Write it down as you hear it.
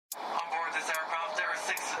aircraft, there are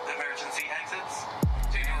 6 emergency exits.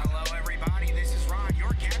 Hello, everybody. This is Ron,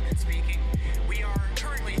 your captain speaking. We are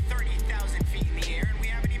currently 30,000 feet in the air, and we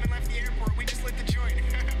haven't even left the airport. We just lit the joint.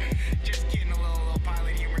 Just kidding, a little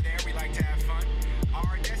pilot humor there. We like to have fun.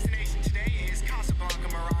 Our destination today is Casablanca,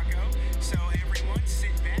 Morocco. So everyone,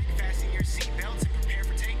 sit back, fasten your seatbelts, and prepare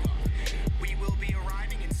for takeoff. We will be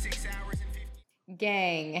arriving in 6 hours and 50.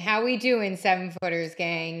 Gang, how we doing, 7-footers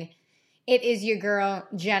gang? It is your girl,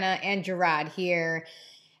 Jenna and Gerard here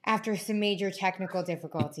after some major technical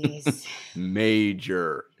difficulties.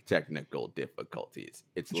 Major technical difficulties.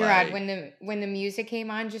 It's Gerard, like when the music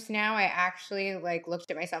came on just now, I actually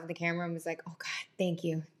looked at myself in the camera and was like, "Oh God, thank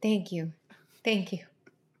you.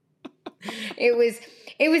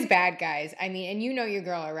 It was bad, guys. I mean, and you know your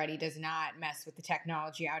girl already does not mess with the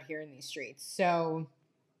technology out here in these streets. So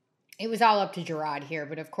it was all up to Gerard here,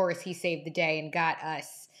 but of course he saved the day and got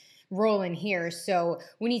us rolling here. So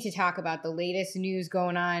we need to talk about the latest news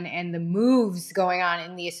going on and the moves going on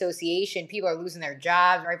in the association. People are losing their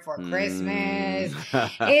jobs right before Christmas.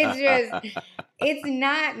 It's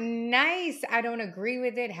not nice. I don't agree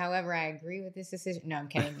with it. However, I agree with this decision. No, I'm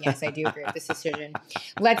kidding. Yes, I do agree with this decision.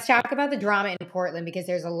 Let's talk about the drama in Portland because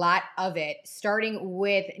there's a lot of it. Starting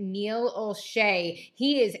with Neil Olshey.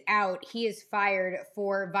 He is out. He is fired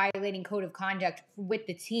for violating code of conduct with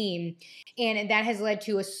the team. And that has led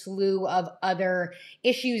to a slew of other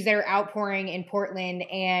issues that are outpouring in Portland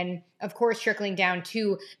and, of course, trickling down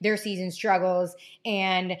to their season struggles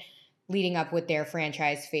and leading up with their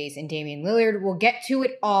franchise face and Damian Lillard. We'll get to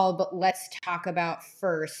it all, but let's talk about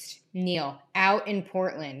first Neil out in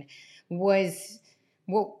Portland. What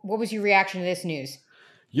was your reaction to this news?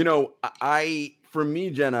 You know, for me,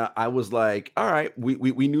 Jenna, I was like, all right,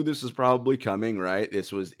 we knew this was probably coming, right?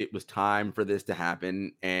 It was time for this to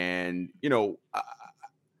happen. And, you know,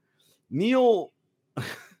 Neil's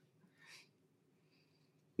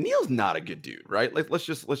not a good dude, right? Like, let's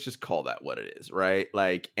just call that what it is, right?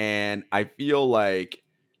 Like, and I feel like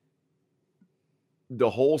the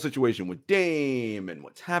whole situation with Dame and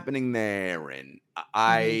what's happening there, and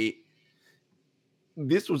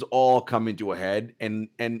this was all coming to a head. And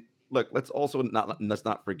look, let's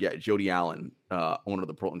not forget Jody Allen, owner of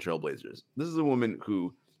the Portland Trail Blazers. This is a woman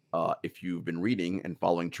who, if you've been reading and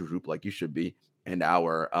following True Hoop like you should be, and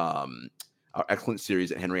our excellent series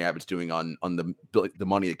that Henry Abbott's doing on the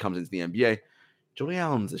money that comes into the NBA, Jody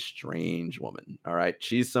Allen's a strange woman. All right,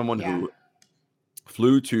 she's someone who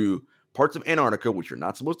flew to parts of Antarctica, which you're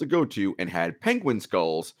not supposed to go to, and had penguin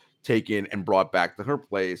skulls taken and brought back to her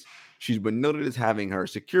place. She's been noted as having her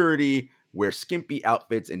security wear skimpy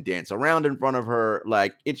outfits and dance around in front of her.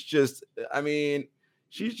 Like, it's just, I mean,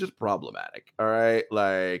 she's just problematic. All right,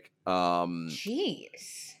 like,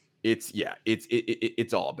 Jeez.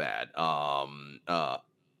 It's all bad. So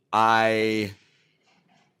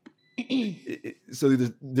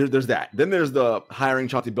there's that. Then there's the hiring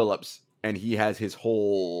Chauncey Billups, and he has his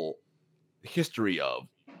whole history of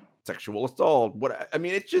sexual assault.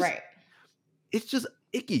 It's just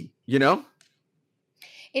icky, you know?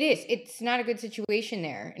 It is. It's not a good situation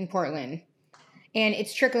there in Portland. And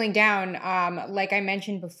it's trickling down, like I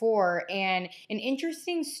mentioned before. And an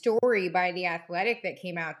interesting story by The Athletic that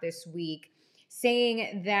came out this week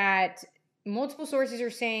saying that multiple sources are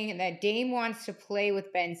saying that Dame wants to play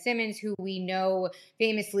with Ben Simmons, who we know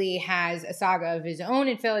famously has a saga of his own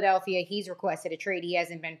in Philadelphia. He's requested a trade. He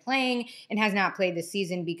hasn't been playing and has not played this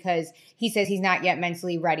season because he says he's not yet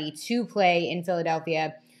mentally ready to play in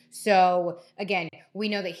Philadelphia. So, again, we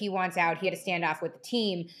know that he wants out. He had a standoff with the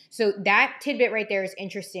team. So that tidbit right there is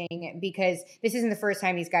interesting because this isn't the first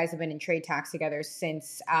time these guys have been in trade talks together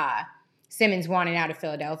since Simmons wanted out of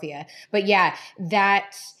Philadelphia. But, yeah,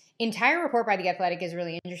 that entire report by The Athletic is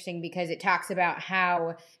really interesting because it talks about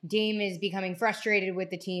how Dame is becoming frustrated with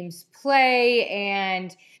the team's play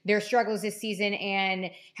and their struggles this season and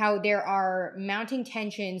how there are mounting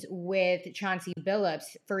tensions with Chauncey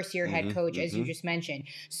Billups, first-year head coach, as you just mentioned.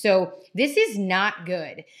 So this is not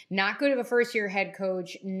good. Not good of a first-year head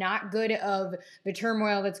coach, not good of the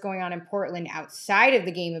turmoil that's going on in Portland outside of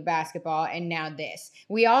the game of basketball, and now this.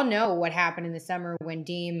 We all know what happened in the summer when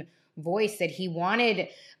Dame voiced that he wanted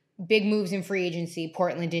big moves in free agency.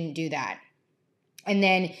 Portland didn't do that. And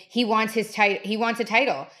then he wants his he wants a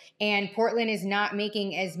title. And Portland is not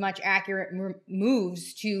making as much accurate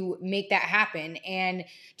moves to make that happen. And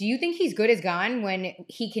do you think he's good as gone when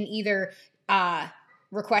he can either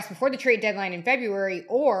request before the trade deadline in February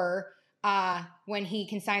or when he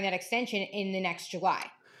can sign that extension in the next July?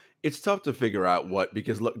 It's tough to figure out what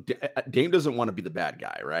because look, Dame doesn't want to be the bad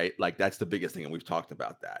guy, right? Like that's the biggest thing, and we've talked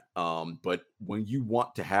about that. But when you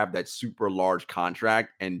want to have that super large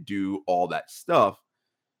contract and do all that stuff,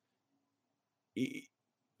 y-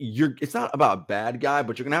 you're it's not about a bad guy,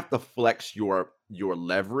 but you're gonna have to flex your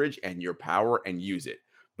leverage and your power and use it.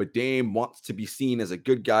 But Dame wants to be seen as a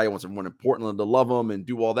good guy, wants everyone in Portland to love him and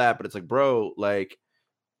do all that. But it's like, bro, like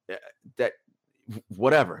eh, that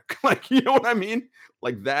whatever. Like, you know what I mean?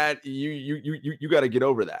 Like that, you got to get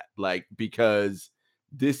over that. Like, because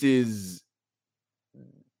this is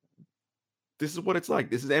this is what it's like.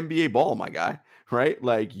 This is NBA ball, my guy. Right?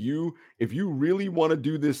 Like if you really want to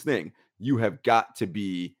do this thing, you have got to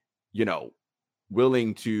be, you know,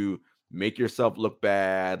 willing to make yourself look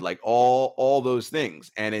bad, like all those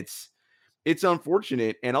things. And it's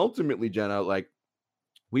unfortunate. And ultimately, Jenna, like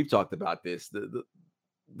we've talked about this.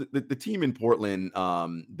 The team in Portland,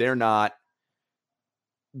 they're not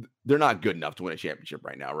good enough to win a championship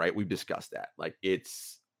right now, right? We've discussed that. Like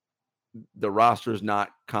it's the roster's not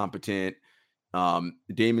competent.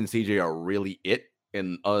 Dame and CJ are really it.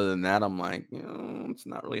 And other than that, I'm like, it's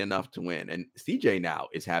not really enough to win. And CJ now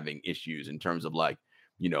is having issues in terms of like,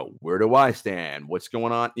 where do I stand? What's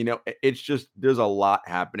going on? It's just there's a lot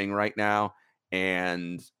happening right now.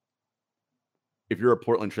 And if you're a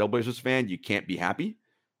Portland Trailblazers fan, you can't be happy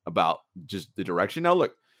about just the direction. Now,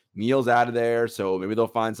 look, Neil's out of there, so maybe they'll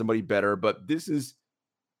find somebody better. But it's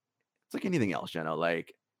like anything else, Jenna.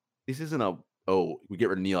 Like, this isn't we get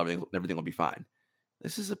rid of Neil, everything will be fine.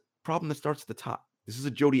 This is a problem that starts at the top. This is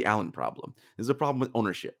a Jody Allen problem. This is a problem with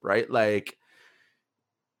ownership, right? Like,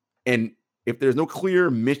 and if there's no clear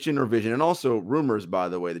mission or vision, and also rumors, by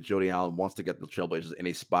the way, that Jody Allen wants to get the Trailblazers in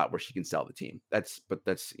a spot where she can sell the team. That's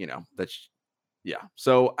yeah.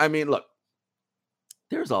 So, I mean, look,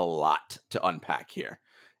 there's a lot to unpack here.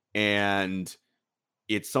 And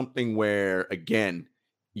it's something where, again,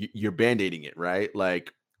 you're band-aiding it, right?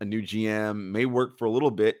 Like a new GM may work for a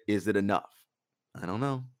little bit. Is it enough? I don't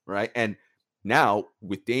know, right? And now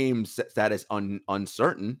with Dame's status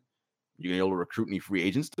uncertain, you gonna be able to recruit any free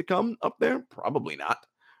agents to come up there? Probably not.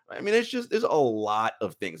 I mean, there's a lot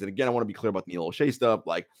of things. And again, I want to be clear about the Neil O'Shea stuff,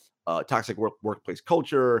 like toxic workplace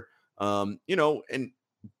culture. And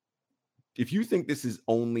if you think this is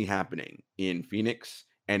only happening in Phoenix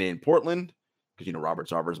and in Portland, because Robert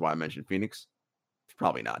Sarver is why I mentioned Phoenix, it's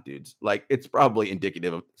probably not, dudes. Like it's probably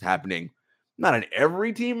indicative of it's happening not in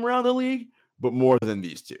every team around the league, but more than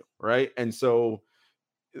these two, right? And so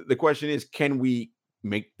the question is, can we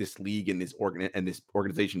make this league and this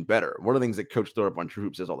organization better? One of the things that Coach Thorpe on True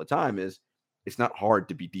Hoop says all the time is it's not hard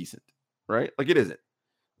to be decent, right? Like it isn't.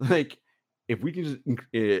 Like if we can just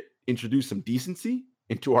introduce some decency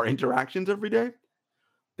into our interactions every day,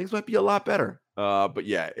 things might be a lot better. But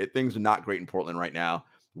yeah, things are not great in Portland right now.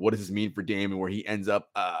 What does this mean for Dame and where he ends up?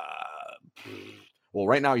 Well,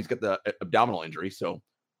 right now he's got the abdominal injury, so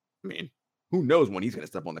I mean, who knows when he's going to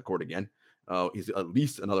step on the court again? He's at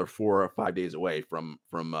least another 4 or 5 days away from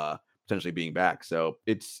potentially being back. So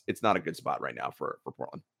it's not a good spot right now for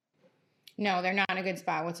Portland. No, they're not in a good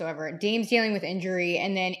spot whatsoever. Dame's dealing with injury.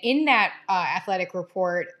 And then in that athletic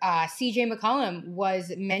report, CJ McCollum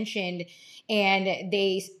was mentioned, and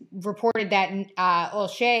they reported that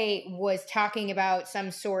O'Shea was talking about some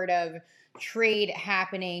sort of trade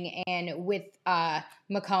happening and with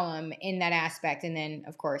McCollum in that aspect, and then,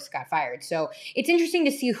 of course, got fired. So it's interesting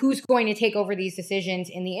to see who's going to take over these decisions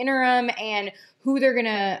in the interim and who they're going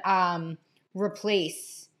to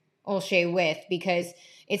replace O'Shea with, because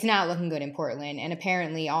it's not looking good in Portland. And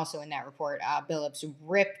apparently also in that report, Billups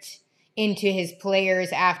ripped into his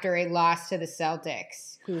players after a loss to the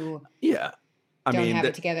Celtics, who don't have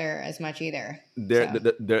it together as much either.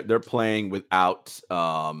 They're playing without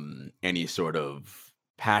any sort of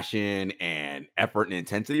passion and effort and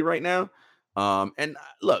intensity right now. And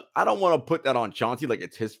look, I don't want to put that on Chauncey like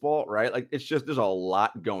it's his fault, right? Like it's just there's a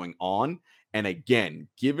lot going on. And again,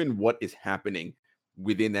 given what is happening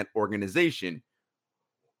within that organization,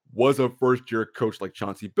 was a first-year coach like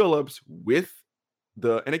Chauncey Billups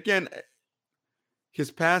and again,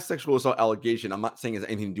 his past sexual assault allegation, I'm not saying has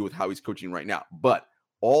anything to do with how he's coaching right now, but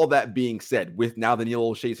all that being said, with now the Neil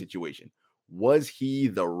O'Shea situation, was he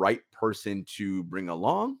the right person to bring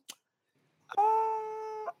along?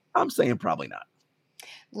 I'm saying probably not.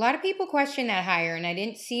 A lot of people question that hire, and I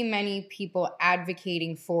didn't see many people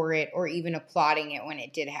advocating for it or even applauding it when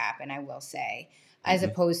it did happen, I will say, as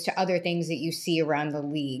opposed to other things that you see around the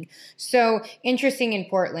league. So interesting in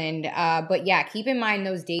Portland. But yeah, keep in mind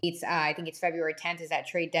those dates. I think it's February 10th is that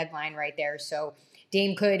trade deadline right there. So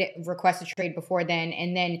Dame could request a trade before then,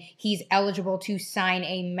 and then he's eligible to sign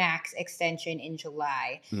a max extension in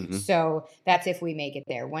July. Mhm. So that's if we make it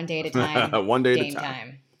there. One day at a time. One day at a Dame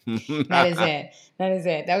time. That is it. That is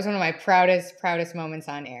it. That was one of my proudest moments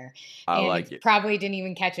on air. I And like it. probably didn't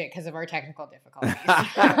even catch it because of our technical difficulties.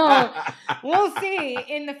 So we'll see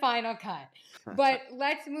in the final cut. But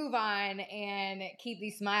let's move on and keep the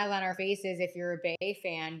smile on our faces if you're a Bay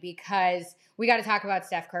fan, because we got to talk about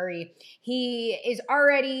Steph Curry. He is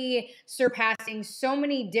already surpassing so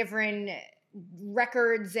many different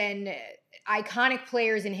records and iconic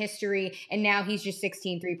players in history, and now he's just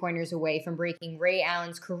 16 three-pointers away from breaking Ray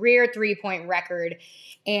Allen's career three-point record.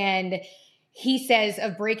 And he says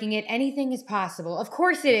of breaking it, anything is possible. Of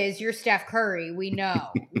course it is. You're Steph Curry. We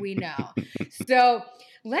know. So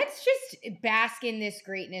let's just bask in this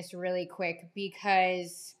greatness really quick,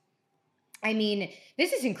 because I mean,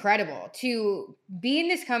 this is incredible to be in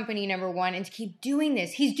this company, number one, and to keep doing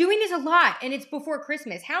this. He's doing this a lot, and it's before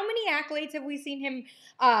Christmas. How many accolades have we seen him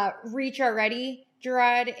reach already,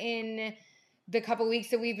 Gerard, in the couple weeks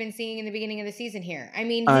that we've been seeing in the beginning of the season here? I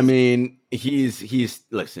mean, he's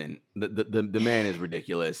listen, the man is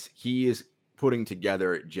ridiculous. He is putting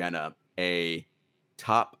together, Jenna, a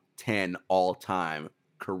top 10 all-time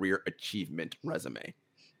career achievement resume.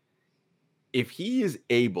 If he is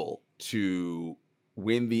able to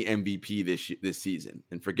win the MVP this season,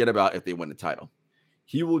 and forget about if they win the title,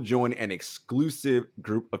 he will join an exclusive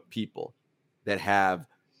group of people that have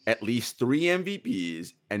at least 3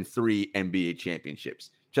 MVPs and 3 NBA championships.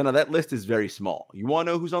 Jenna, that list is very small. You want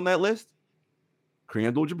to know who's on that list? Kareem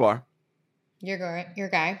Abdul-Jabbar. Your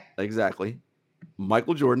guy. Exactly.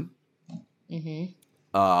 Michael Jordan. Mm-hmm.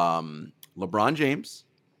 LeBron James.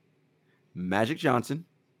 Magic Johnson.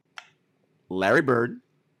 Larry Bird.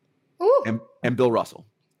 Ooh. And Bill Russell.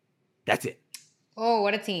 That's it. Oh,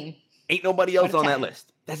 what a team. Ain't nobody else on that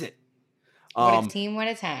list. That's it. What a team, what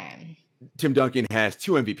a time. Tim Duncan has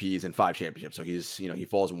 2 MVPs and 5 championships. So he's, he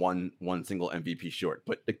falls one single MVP short.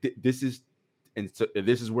 But like, this is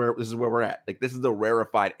where we're at. Like, this is the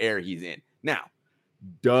rarefied air he's in. Now,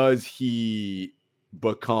 does he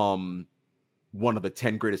become one of the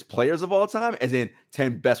 10 greatest players of all time, as in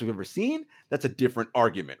 10 best we've ever seen? That's a different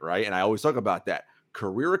argument, right? And I always talk about that.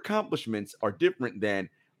 Career accomplishments are different than,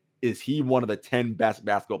 is he one of the 10 best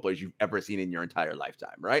basketball players you've ever seen in your entire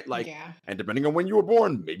lifetime, right? Like, yeah. And depending on when you were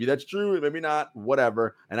born, maybe that's true, maybe not,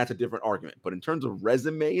 whatever. And that's a different argument. But in terms of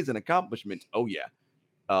resumes and accomplishments, oh yeah,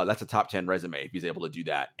 that's a top 10 resume if he's able to do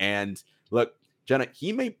that. And look, Jenna,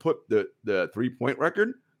 he may put the 3-point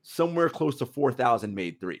record somewhere close to 4,000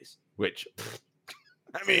 made threes, which,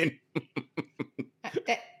 I mean,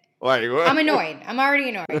 like, I'm annoyed. I'm already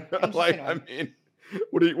annoyed. I'm like, annoyed. I mean,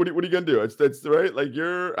 what are you gonna do? That's right. Like,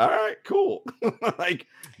 you're all right, cool. Like,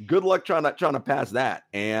 good luck trying to pass that.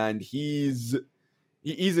 And he's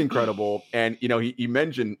incredible. And he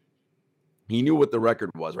mentioned he knew what the record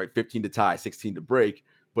was, right? 15 to tie, 16 to break.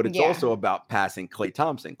 But it's also about passing Klay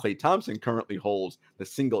Thompson. Klay Thompson currently holds the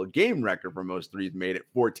single game record for most threes made at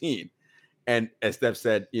 14. And as Steph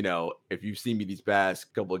said, if you've seen me these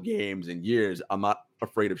past couple of games and years, I'm not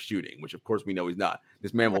afraid of shooting, which of course we know he's not.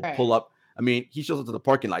 This man will pull up. I mean, he shows up to the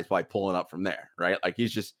parking lot by pulling up from there, right? Like,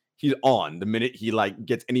 he's on the minute he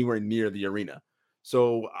gets anywhere near the arena.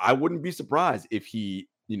 So I wouldn't be surprised if he,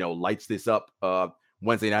 lights this up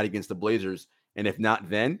Wednesday night against the Blazers. And if not,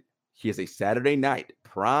 then he has a Saturday night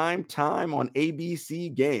prime time on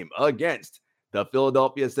ABC game against the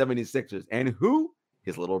Philadelphia 76ers. And who?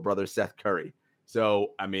 His little brother, Seth Curry.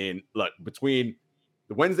 So, I mean, look, between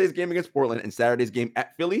the Wednesday's game against Portland and Saturday's game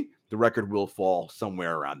at Philly, the record will fall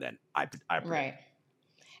somewhere around then. I right.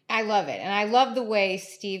 I love it. And I love the way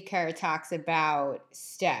Steve Kerr talks about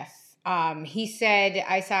Steph. He said,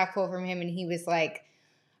 I saw a quote from him and he was like,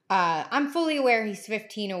 I'm fully aware he's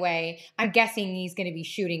 15 away. I'm guessing he's going to be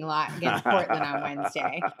shooting a lot against Portland on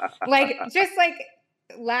Wednesday. Just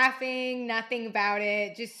laughing, nothing about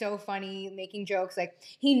it, just so funny, making jokes. Like,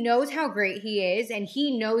 he knows how great he is, and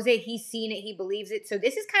he knows it, he's seen it, he believes it. So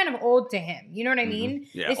this is kind of old to him. You know what I mean?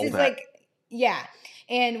 Yeah, this is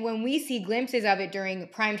and when we see glimpses of it during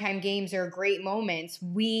primetime games or great moments,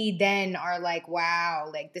 we then are like,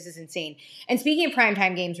 wow, like, this is insane. And speaking of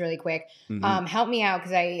primetime games really quick, help me out,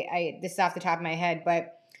 because I this is off the top of my head,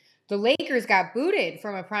 but the Lakers got booted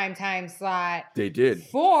from a primetime slot. They did.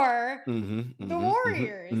 For the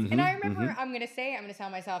Warriors. And I remember, I'm going to tell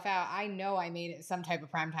myself out. I know I made some type of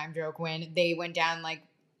primetime joke when they went down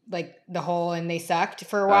like the hole and they sucked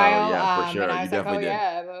for a Oh while. yeah, for And sure. I You was like, oh definitely did.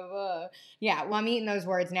 yeah, blah, blah. Yeah. Well, I'm eating those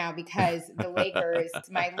words now because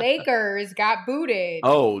my Lakers got booted.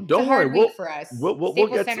 Oh, It's a don't worry. hard week for us. We'll Staples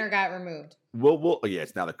get to, Center got removed. oh yeah,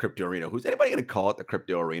 it's now the crypto arena. Who's anybody gonna call it the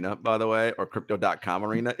crypto arena, by the way, or crypto.com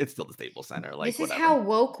arena? It's still the Staples Center. Like This is whatever. how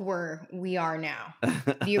woke we are now.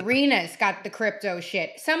 The arena's got the crypto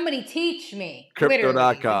shit. Somebody teach me. Literally,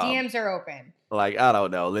 the Crypto.com. DMs are open. Like, I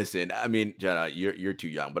don't know. Listen, I mean, Jenna, you're too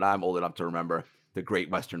young, but I'm old enough to remember the Great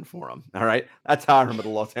Western Forum. All right. That's how I remember the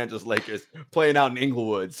Los Angeles Lakers playing out in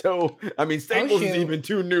Inglewood. So I mean, Staples is shoot. even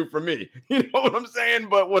too new for me. You know what I'm saying?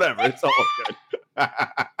 But whatever. It's all good.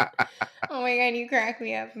 Oh my god, you crack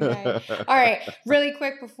me up, man. All right, really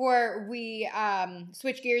quick before we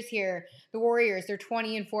switch gears here, the Warriors, they're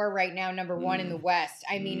 20-4 right now, number 1 in the West.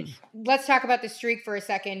 I mean, let's talk about the streak for a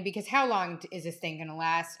second, because how long is this thing gonna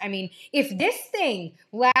last? I mean, if this thing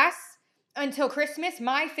lasts until Christmas,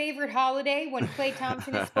 my favorite holiday, when Klay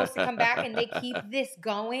Thompson is supposed to come back, and they keep this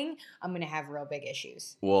going, I'm gonna have real big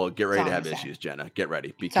issues. Well, get ready to all I'm have gonna issues, Jenna. Get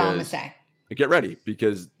ready, That's all I'm gonna because say. get ready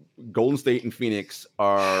because Golden State and Phoenix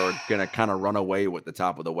are gonna kind of run away with the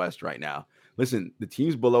top of the West right now. Listen, the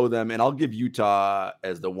teams below them, and I'll give Utah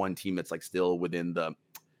as the one team that's like still within the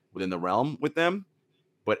realm with them.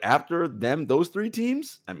 But after them, those 3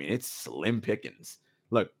 teams, I mean, it's slim pickings.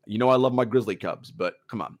 Look, you know I love my Grizzly Cubs, but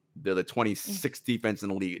come on, they're the 26th defense in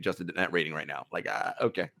the league adjusted net rating right now. Like,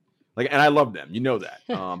 okay, like, and I love them, you know that.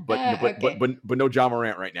 But no John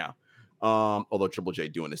Morant right now. Although Triple J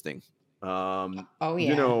doing this thing. Oh yeah.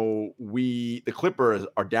 You know, the Clippers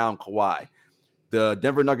are down Kawhi. The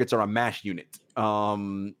Denver Nuggets are a mash unit.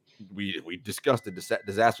 We discussed the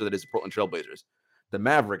disaster that is the Portland Trailblazers. The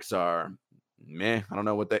Mavericks are meh. I don't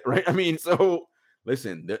know what they right. I mean, so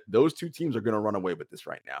listen, those 2 teams are going to run away with this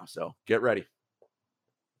right now. So get ready.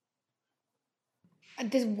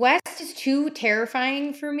 The West is too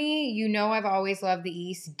terrifying for me. You know, I've always loved the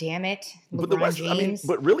East. Damn it, LeBron But the West, James. I mean,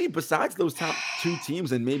 but really, besides those top 2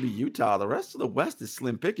 teams and maybe Utah, the rest of the West is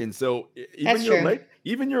slim picking. So even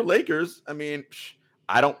your Lakers, I mean,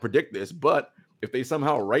 I don't predict this, but if they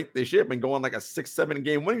somehow right the ship and go on like a 6-7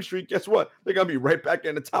 game winning streak, guess what? They're gonna be right back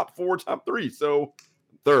in the top 4, top 3. So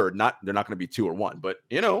they're not gonna be 2 or 1, but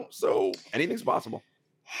you know, so anything's possible.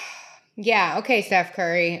 Yeah, okay, Steph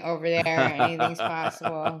Curry over there. Anything's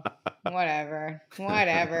possible. Whatever.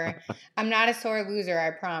 I'm not a sore loser,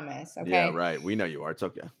 I promise. Okay. Yeah, right. We know you are. It's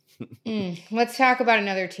okay. Let's talk about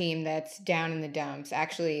another team that's down in the dumps.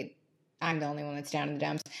 Actually, I'm the only one that's down in the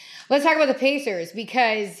dumps. Let's talk about the Pacers,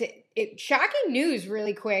 because shocking news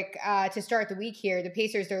really quick to start the week here. The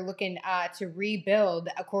Pacers, they're looking to rebuild,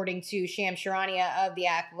 according to Shams Charania of The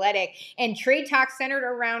Athletic. And trade talk centered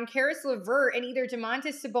around Karis LeVert and either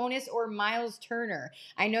Domantas Sabonis or Miles Turner.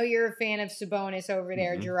 I know you're a fan of Sabonis over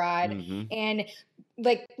there, Gerard. And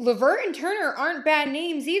like LeVert and Turner aren't bad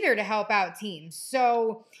names either to help out teams.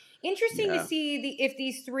 So interesting to see if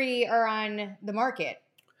these 3 are on the market.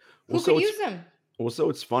 Who could use them? Well, so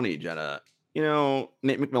it's funny, Jenna. You know,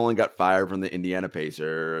 Nate McMillan got fired from the Indiana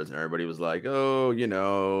Pacers, and everybody was like, oh, you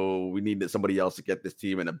know, we need somebody else to get this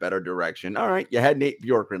team in a better direction. All right, you had Nate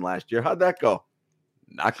Bjorkgren last year. How'd that go?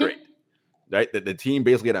 Not great. Right? The team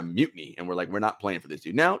basically had a mutiny, and we're like, we're not playing for this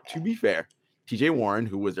dude. Now, to be fair, TJ Warren,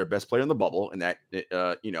 who was their best player in the bubble, and that,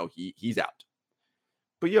 you know, he's out.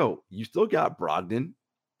 But, you still got Brogdon,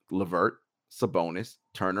 LeVert, Sabonis,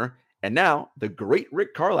 Turner, and now the great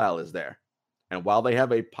Rick Carlisle is there. And while they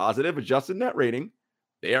have a positive adjusted net rating,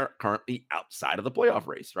 they are currently outside of the playoff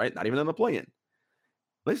race, right? Not even in the play-in.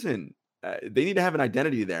 Listen, they need to have an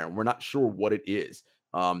identity there, and we're not sure what it is.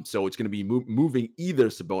 So it's going to be moving either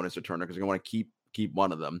Sabonis or Turner because they're going to want to keep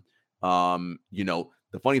one of them. You know,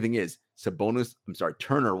 the funny thing is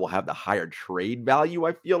Turner will have the higher trade value,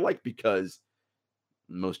 I feel like, because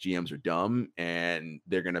most GMs are dumb and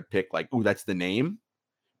they're going to pick like, ooh, that's the name.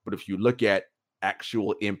 But if you look at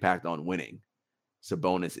actual impact on winning,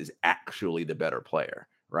 Sabonis is actually the better player,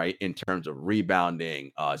 right? In terms of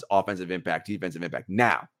rebounding, his offensive impact, defensive impact.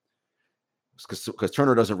 Now, because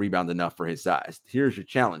Turner doesn't rebound enough for his size. Here's your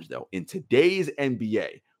challenge, though. In today's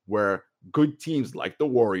NBA, where good teams like the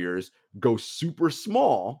Warriors go super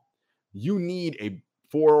small, you need a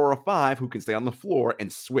 4 or a 5 who can stay on the floor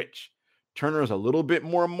and switch. Turner is a little bit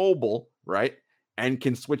more mobile, right? And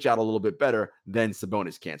can switch out a little bit better than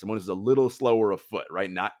Sabonis can. Sabonis is a little slower of foot,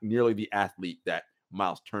 right? Not nearly the athlete that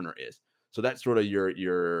Miles Turner is. So that's sort of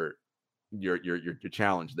your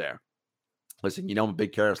challenge there. Listen, I'm a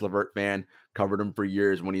big Karis LeVert fan. Covered him for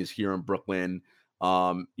years when he's here in Brooklyn.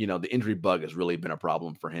 The injury bug has really been a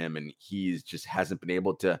problem for him, and he's just hasn't been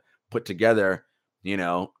able to put together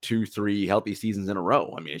 2-3 healthy seasons in a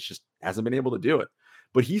row. I mean, it's just hasn't been able to do it,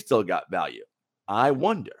 but he still got value. I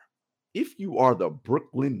wonder if you are the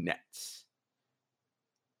Brooklyn Nets,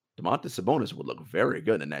 Domantas Sabonis would look very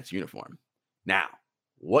good in the Nets uniform. Now,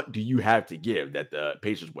 what do you have to give that the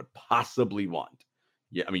Pacers would possibly want?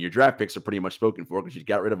 Yeah, I mean, your draft picks are pretty much spoken for because you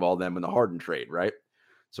got rid of all them in the Harden trade, right?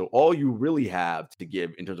 So all you really have to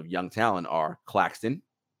give in terms of young talent are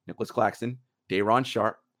Nicholas Claxton, Day'Ron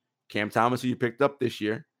Sharpe, Cam Thomas, who you picked up this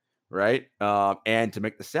year, right? And to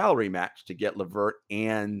make the salary match to get LeVert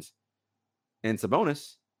and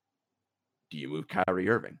Sabonis, do you move Kyrie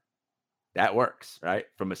Irving? That works, right?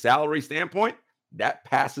 From a salary standpoint, that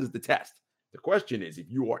passes the test. The question is, if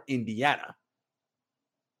you are Indiana,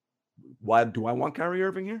 why do I want Kyrie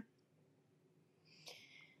Irving here?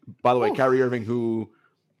 By the way, Kyrie Irving, who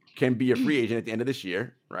can be a free agent at the end of this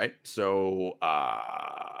year, right? So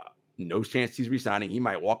no chance he's resigning. He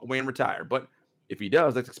might walk away and retire. But if he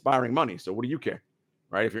does, that's expiring money. So what do you care,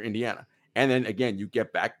 right? If you're Indiana. And then, again, you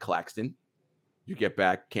get back Claxton. You get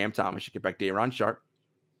back Cam Thomas. You get back Day'Ron Sharpe.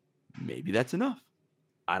 Maybe that's enough.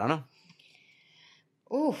 I don't know.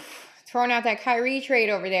 Oof. Throwing out that Kyrie trade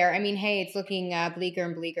over there. I mean, hey, it's looking bleaker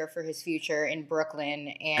and bleaker for his future in Brooklyn.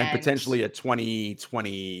 And potentially a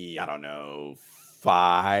 2020, I don't know,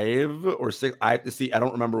 5 or 6. I have to see. I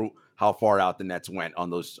don't remember how far out the Nets went on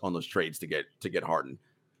those trades to get Harden.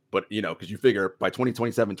 But, because you figure by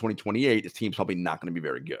 2027, 2028, this team's probably not going to be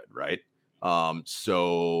very good, right?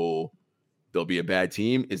 So they'll be a bad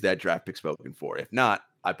team. Is that draft pick spoken for? If not,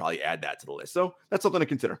 I'd probably add that to the list. So that's something to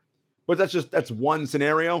consider. But that's one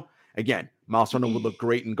scenario. Again, Miles Turner would look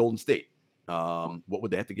great in Golden State. What would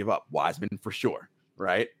they have to give up? Wiseman for sure,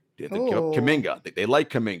 right? They have to give up Kuminga. They like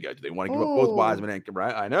Kuminga. Do they want to give up both Wiseman and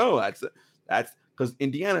right? I know that's because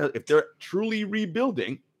Indiana, if they're truly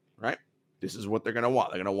rebuilding, right? This is what they're going to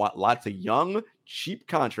want. They're going to want lots of young, cheap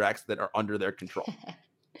contracts that are under their control.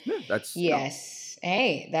 Yeah, that's yes.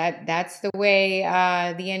 Hey, that's the way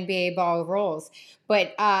the NBA ball rolls.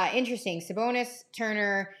 But interesting. Sabonis,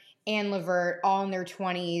 Turner, and LeVert, all in their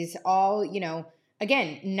 20s, all,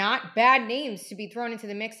 again, not bad names to be thrown into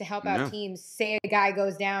the mix to help out teams. Say a guy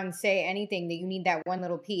goes down, say anything that you need that one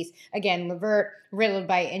little piece. Again, LeVert riddled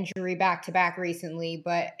by injury back-to-back recently,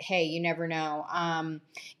 but hey, you never know. And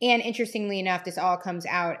interestingly enough, this all comes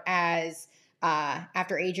out as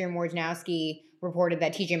after Adrian Wojnarowski reported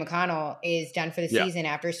that TJ McConnell is done for the season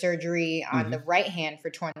after surgery on the right hand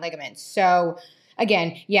for torn ligaments. So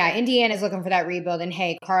again, Indiana's looking for that rebuild. And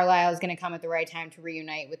hey, Carlisle is going to come at the right time to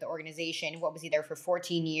reunite with the organization. What was he there for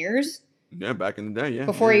 14 years? Yeah, back in the day, yeah.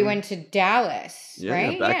 Before he went to Dallas,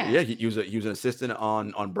 right? He was an assistant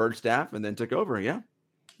on Bird's staff and then took over,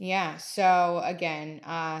 Yeah, so again,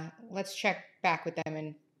 let's check back with them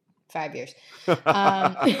in 5 years.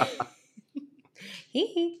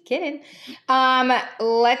 Kidding.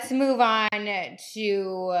 Let's move on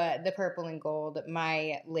to the purple and gold,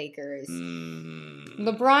 my Lakers.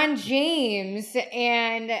 LeBron James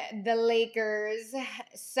and the Lakers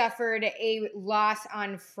suffered a loss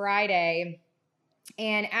on Friday.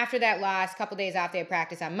 And after that loss, a couple days off, they had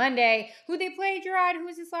practice on Monday. Who they played, Gerard? Who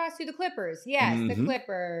was this loss to? The Clippers. Yes, the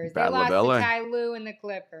Clippers. They lost to Ty Lue and the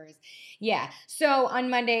Clippers. Yeah. So on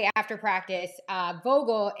Monday after practice,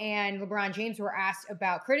 Vogel and LeBron James were asked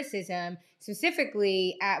about criticism,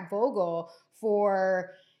 specifically at Vogel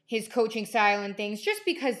for his coaching style and things, just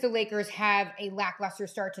because the Lakers have a lackluster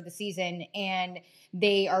start to the season and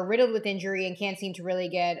they are riddled with injury and can't seem to really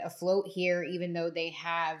get afloat here, even though they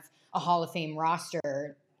have a Hall of Fame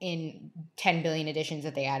roster in 10 billion additions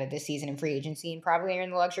that they added this season in free agency and probably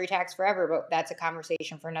earn the luxury tax forever, but that's a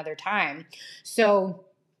conversation for another time. So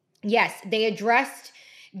yes, they addressed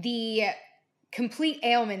the complete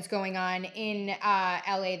ailments going on in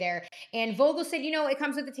LA there. And Vogel said, it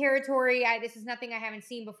comes with the territory. This is nothing I haven't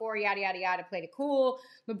seen before, yada, yada, yada, played it cool.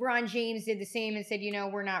 LeBron James did the same and said,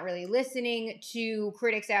 we're not really listening to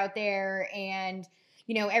critics out there and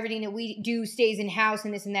everything that we do stays in-house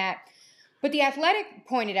and this and that. But The Athletic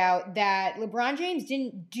pointed out that LeBron James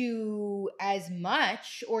didn't do as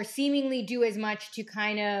much or seemingly do as much to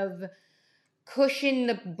kind of cushion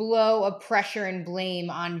the blow of pressure and blame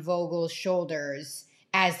on Vogel's shoulders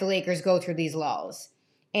as the Lakers go through these lulls.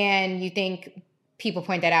 And you think people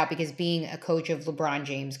point that out because being a coach of LeBron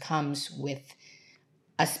James comes with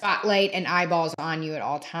a spotlight and eyeballs on you at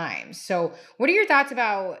all times. So what are your thoughts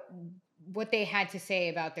about what they had to say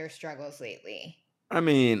about their struggles lately? I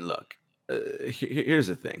mean, look, here's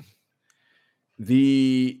the thing.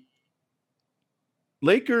 The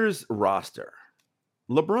Lakers roster,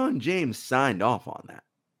 LeBron James signed off on that,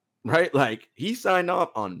 right? Like he signed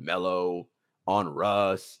off on Melo, on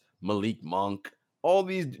Russ, Malik Monk, all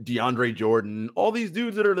these DeAndre Jordan, all these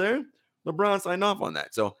dudes that are there, LeBron signed off on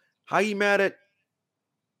that. So how you mad at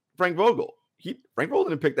Frank Vogel? Frank Vogel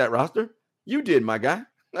didn't pick that roster. You did, my guy.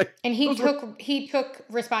 Like, and he took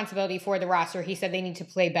responsibility for the roster. He said they need to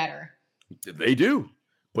play better. They do.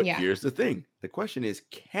 But Yeah. here's the thing. The question is,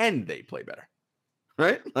 can they play better?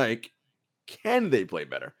 Right? Like, can they play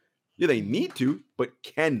better? Yeah, they need to, but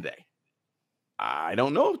can they? I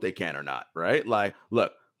don't know if they can or not, right? Like,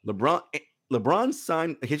 look,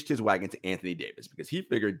 LeBron hitched his wagon to Anthony Davis because he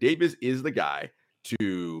figured Davis is the guy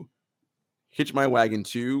to hitch my wagon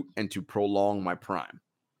to and to prolong my prime.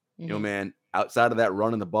 You know, man, outside of that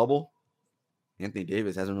run in the bubble, Anthony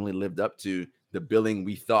Davis hasn't really lived up to the billing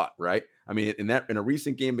we thought, right? I mean, in a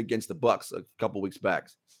recent game against the Bucks a couple weeks back,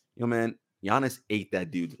 you know, man, Giannis ate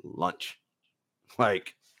that dude's lunch.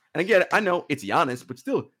 Like, and again, I know it's Giannis, but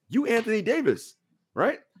still, you Anthony Davis,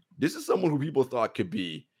 right? This is someone who people thought could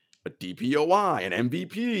be a DPOI, an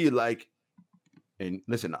MVP, like, and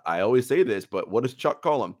listen, I always say this, but what does Chuck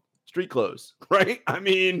call him? Street clothes, right? I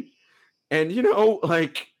mean, and you know,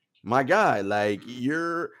 like, my guy, like,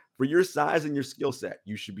 for your size and your skill set,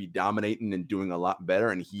 you should be dominating and doing a lot better,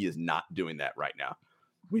 and he is not doing that right now.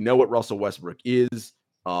 We know what Russell Westbrook is.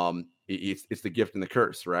 It's the gift and the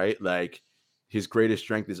curse, right? Like, his greatest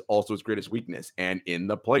strength is also his greatest weakness. And in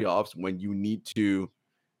the playoffs, when you need to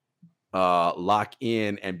lock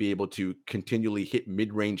in and be able to continually hit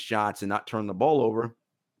mid-range shots and not turn the ball over,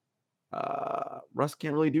 Russ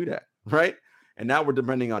can't really do that, right? And now we're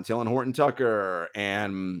depending on Talen Horton-Tucker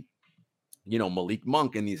and, you know, Malik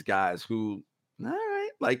Monk and these guys who, all right,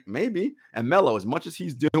 like, maybe. And Melo, as much as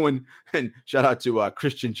he's doing, and shout out to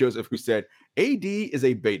Christian Joseph, who said AD is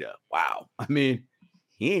a beta. Wow. I mean,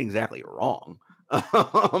 he ain't exactly wrong.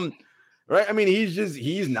 Right? I mean,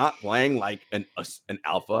 he's not playing like an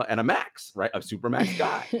alpha and a max, right? A super max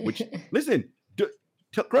guy, which, listen,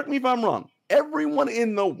 correct me if I'm wrong. Everyone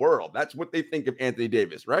in the world, that's what they think of Anthony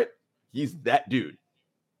Davis, right? He's that dude.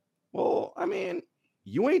 Well, I mean,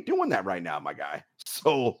 you ain't doing that right now, my guy.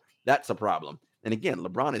 So that's a problem. And again,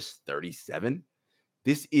 LeBron is 37.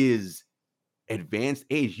 This is advanced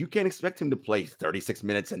age. You can't expect him to play 36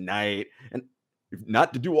 minutes a night and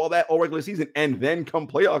not to do all that all regular season and then come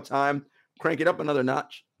playoff time, crank it up another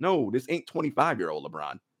notch. No, this ain't 25-year-old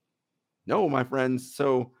LeBron. No, my friends.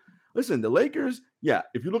 So listen, the Lakers, yeah,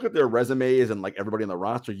 if you look at their resumes and like everybody on the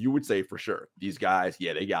roster, you would say for sure, these guys,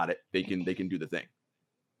 yeah, they got it. They can do the thing.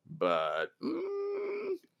 But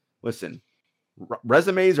listen,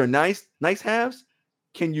 resumes are nice haves.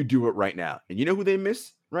 Can you do it right now? And you know who they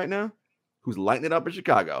miss right now? Who's lighting it up in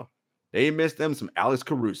Chicago? They miss them some Alex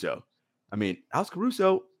Caruso. I mean, Alex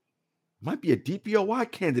Caruso might be a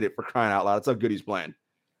DPOY candidate for crying out loud. That's how good he's playing.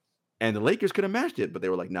 And the Lakers could have matched it, but they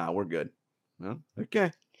were like, nah, we're good. Well,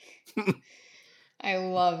 okay. I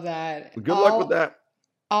love that. Good luck with that.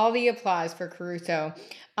 All the applause for Caruso.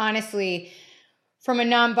 Honestly, from a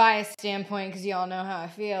non-biased standpoint, because you all know how I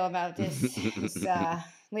feel about this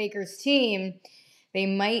Lakers team, they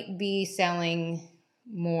might be selling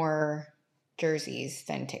more jerseys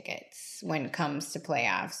than tickets when it comes to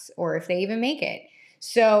playoffs, or if they even make it.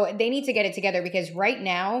 So they need to get it together, because right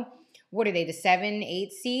now, what are they, the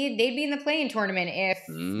 7-8 seed? They'd be in the play-in tournament if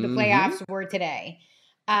the playoffs were today.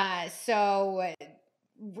 So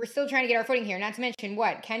we're still trying to get our footing here. Not to mention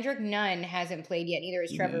what? Kendrick Nunn hasn't played yet. Neither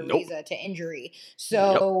is Trevor Ariza to injury.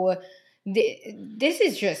 So this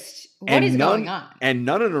is just, what is going on? And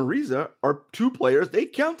Nunn and Ariza are two players they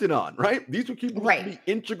counted on, right? These were people who be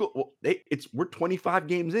integral. Well, we're 25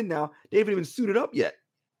 games in now. They haven't even suited up yet.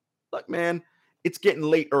 Look, man, it's getting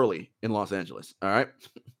late early in Los Angeles. All right.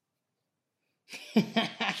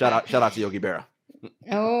 Shout out to Yogi Berra.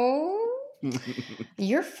 Oh.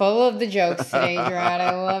 You're full of the jokes today, Gerard.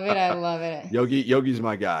 I love it. Yogi's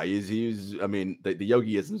my guy. He's I mean, the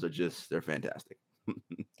Yogiisms are they're fantastic.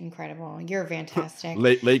 Incredible. You're fantastic.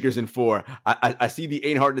 Lakers in 4. I see the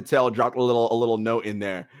ain't hard to tell dropped a little note in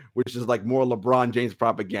there, which is like more LeBron James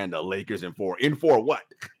propaganda. Lakers in 4. In 4 what?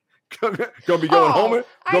 Gonna be going home?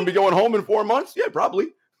 Gonna be going home in 4 months? Yeah, probably.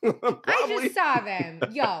 I just saw them.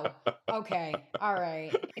 Yo. Okay. All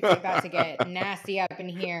right. It's about to get nasty up in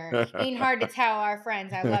here. Ain't hard to tell our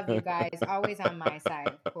friends. I love you guys. Always on my side,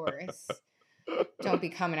 of course. Don't be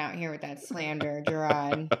coming out here with that slander,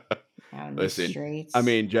 Gerard. Out in the streets. I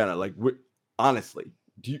mean, Jenna, like, honestly,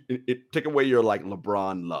 do you take away your like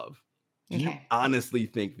LeBron love? Do you honestly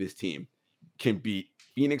think this team can beat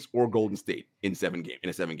Phoenix or Golden State in a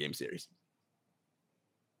 7-game series?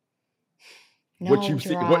 No, what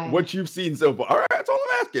you've seen so far. All right, that's all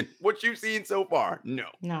I'm asking. What you've seen so far. No.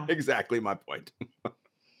 Exactly my point.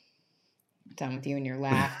 Done with you and your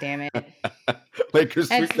laugh, damn it. Lakers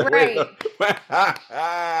That's sweep the right.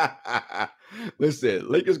 Listen,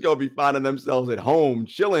 Lakers gonna be finding themselves at home,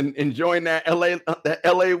 chilling, enjoying that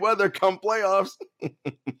LA weather come playoffs.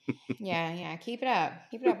 Yeah. Keep it up.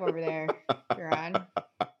 Keep it up over there, Gerard.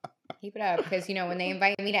 Keep it up, because when they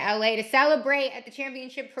invite me to LA to celebrate at the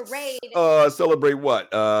championship parade. Celebrate what?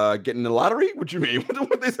 Getting the lottery? What you mean?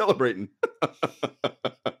 What are they celebrating?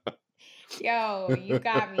 Yo, you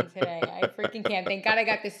got me today. I freaking can't. Thank God I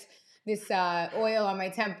got this oil on my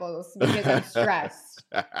temples, because I'm stressed.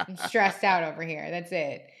 I'm stressed out over here. That's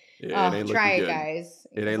it. Yeah, it ain't Try looking it, good. guys.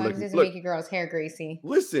 It As ain't long as looking. it doesn't Look, make your girl's hair greasy.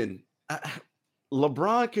 listen.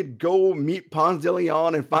 LeBron could go meet Ponce de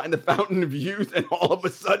Leon and find the fountain of youth, and all of a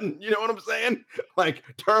sudden, you know what I'm saying? Like,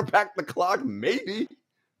 turn back the clock. Maybe.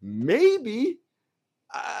 It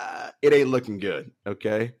ain't looking good.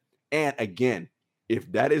 Okay. And again,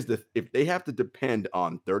 if they have to depend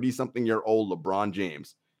on 30-something-year-old LeBron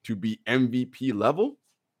James to be MVP level,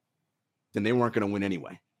 then they weren't going to win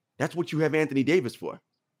anyway. That's what you have Anthony Davis for.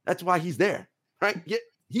 That's why he's there, right?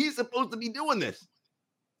 He's supposed to be doing this,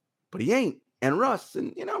 but he ain't. And Russ,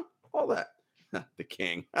 and all that. The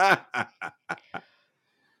king.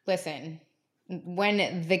 Listen,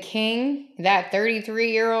 when the king, that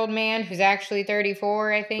 33-year-old man who's actually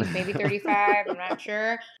 34, I think, maybe 35, I'm not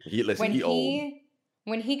sure. He old.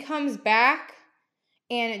 When he comes back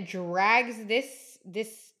and drags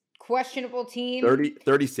this questionable team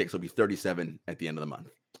 36 will be 37 at the end of the month.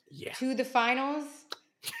 Yeah. To the finals,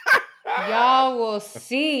 y'all will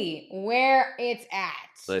see where it's at.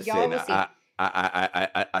 Listen, y'all will see.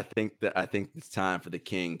 I think it's time for the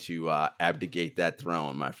king to abdicate that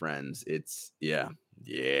throne, my friends. It's yeah.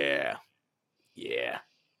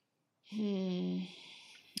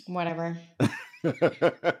 Whatever.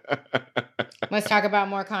 Let's talk about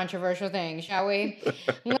more controversial things, shall we?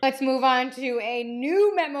 Let's move on to a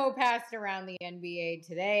new memo passed around the NBA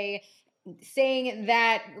today, saying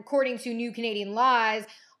that according to new Canadian laws,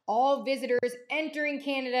 all visitors entering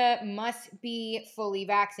Canada must be fully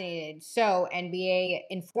vaccinated. So NBA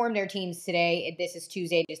informed their teams today, this is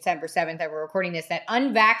Tuesday, December 7th that we're recording this, that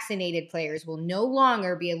unvaccinated players will no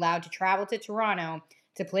longer be allowed to travel to Toronto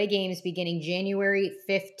to play games beginning January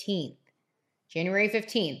 15th. January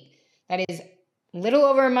 15th. That is a little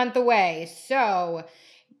over a month away. So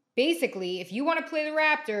basically, if you want to play the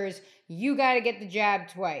Raptors, you got to get the jab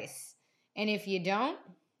twice. And if you don't,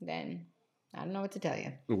 then I don't know what to tell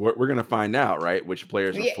you. We're going to find out, right? Which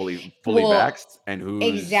players are fully vaxxed and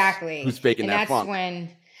who's faking that funk. And that's when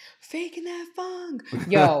faking that funk.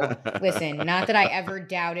 Yo, listen, not that I ever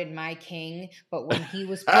doubted my king, but when he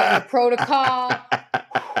was putting the protocol,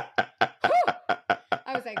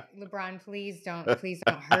 I was like, LeBron, please don't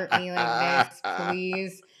hurt me like this,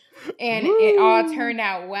 please. And it all turned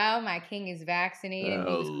out well. My king is vaccinated.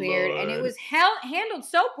 He was cleared. Lord. And it was handled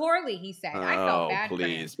so poorly, he said. I felt bad for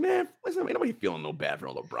him. Man. Listen, ain't nobody feeling no bad for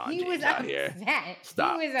LeBron James was out here.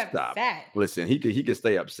 Stop. He was upset. Listen, he could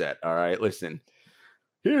stay upset, all right? Listen,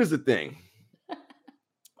 here's the thing.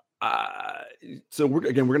 So we're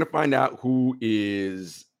going to find out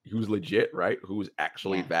who's legit, right? Who's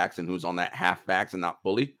actually vaxxed and who's on that half vax and not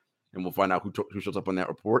fully. And we'll find out who shows up on that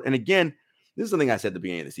report. And again, this is something I said at the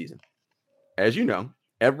beginning of the season. As you know,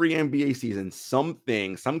 every NBA season, some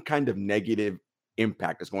kind of negative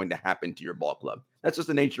impact is going to happen to your ball club. That's just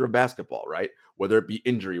the nature of basketball, right? Whether it be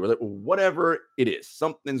injury, whatever it is,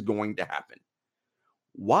 something's going to happen.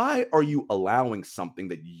 Why are you allowing something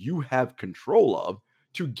that you have control of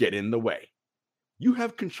to get in the way? You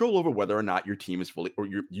have control over whether or not your team is fully, or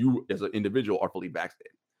you as an individual are fully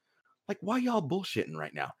vaccinated. Like, why y'all bullshitting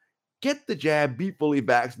right now? Get the jab, be fully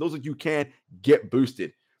vaxxed. Those of you can get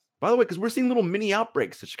boosted. By the way, because we're seeing little mini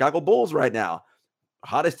outbreaks. The Chicago Bulls right now,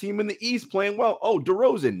 hottest team in the East playing well. Oh,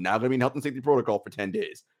 DeRozan, now going to be in health and safety protocol for 10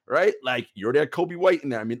 days, right? Like, you're there, Kobe White in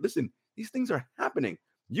there. I mean, listen, these things are happening.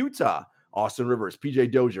 Utah, Austin Rivers,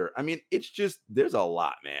 PJ Dozier. I mean, it's just, there's a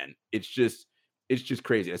lot, man. It's just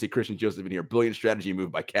crazy. I see Christian Joseph in here. Brilliant strategy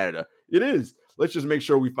move by Canada. It is. Let's just make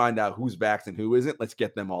sure we find out who's vaxxed and who isn't. Let's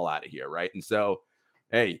get them all out of here, right? And so,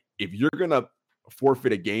 hey, if you're going to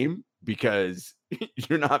forfeit a game because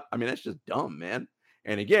you're not, I mean, that's just dumb, man.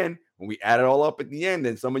 And again, when we add it all up at the end,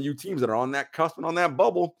 and some of you teams that are on that cusp and on that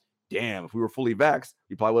bubble, damn, if we were fully vaxxed,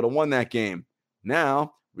 we probably would have won that game.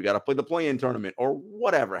 Now we got to play the play-in tournament or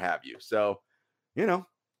whatever have you. So,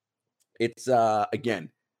 it's, again,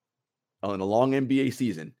 in a long NBA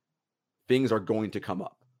season, things are going to come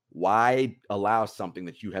up. Why allow something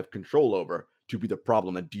that you have control over to be the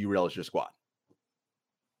problem that derails your squad?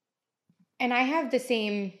 And I have the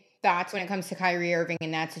same thoughts when it comes to Kyrie Irving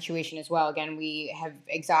in that situation as well. Again, we have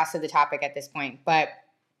exhausted the topic at this point, but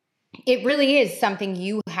it really is something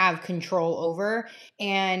you have control over.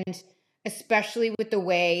 And especially with the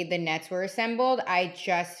way the Nets were assembled, I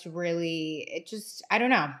don't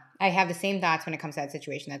know. I have the same thoughts when it comes to that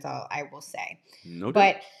situation. That's all I will say. No doubt.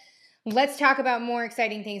 But let's talk about more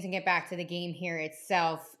exciting things and get back to the game here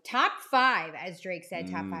itself. Top 5, as Drake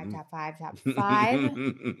said, top 5, top 5, top 5.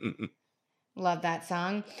 Love that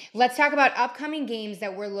song. Let's talk about upcoming games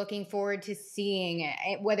that we're looking forward to seeing,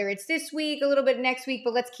 whether it's this week, a little bit next week,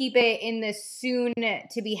 but let's keep it in the soon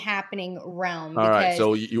to be happening realm. All right,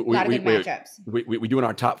 so a lot of good matchups. We doing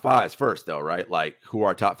our top 5s first, though, right? Like, who are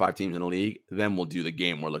our top 5 teams in the league? Then we'll do the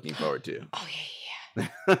game we're looking forward to. Oh, yeah.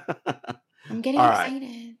 I'm getting All excited.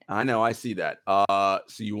 Right. I know, I see that. So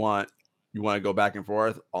you want to go back and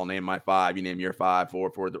forth? I'll name my 5. You name your 5,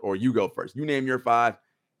 4, 4, or you go first. You name your 5.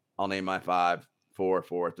 I'll name my 5, 4,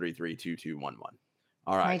 4, 3, 3, 2, 2, 1, 1.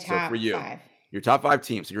 All right. So for you, 5. Your top 5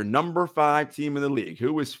 teams. So your number 5 team in the league.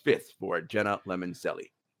 Who is 5th for Jenna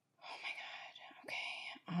Lemoncelli? Oh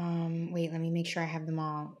my God. Okay. Wait, let me make sure I have them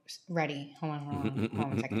all ready. Hold on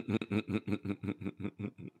 1 second.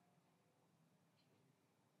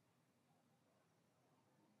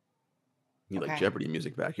 You like Jeopardy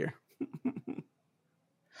music back here.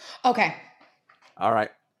 Okay. All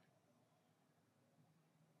right.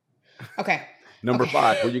 Okay. Number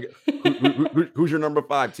 5. Who's your number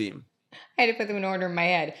 5 team? I had to put them in order in my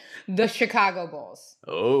head. The Chicago Bulls.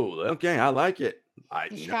 Oh, okay. I like it.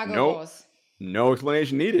 The Chicago Bulls. No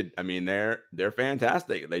explanation needed. I mean, they're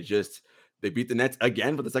fantastic. They beat the Nets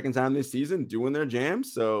again for the second time this season, doing their jam.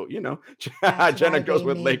 So, Jenna goes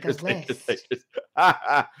with Lakers.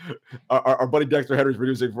 Our buddy Dexter Henry's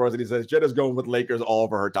producing for us, and he says Jenna's going with Lakers all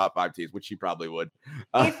over her top 5 teams, which she probably would.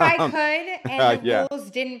 If I could, and the rules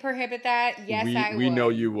didn't prohibit that, yes, I would. We know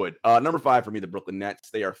you would. Number 5 for me, the Brooklyn Nets.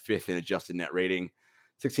 They are 5th in adjusted net rating,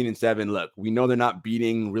 16-7. Look, we know they're not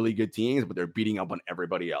beating really good teams, but they're beating up on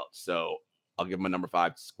everybody else. So I'll give them a number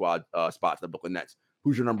 5 squad spot to the Brooklyn Nets.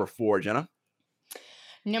 Who's your number 4, Jenna?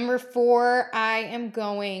 Number 4, I am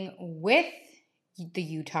going with the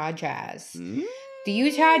Utah Jazz. The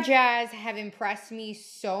Utah Jazz have impressed me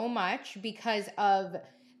so much because of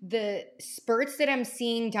the spurts that I'm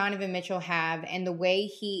seeing Donovan Mitchell have and the way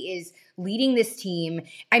he is leading this team.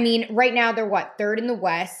 I mean, right now they're 3rd in the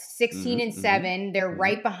West, 16-7. They're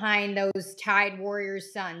right behind those tied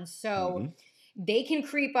Warriors Suns. So they can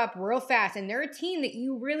creep up real fast, and they're a team that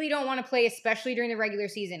you really don't want to play, especially during the regular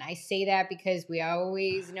season. I say that because we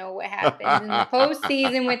always know what happens in the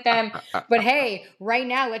postseason with them. But hey, right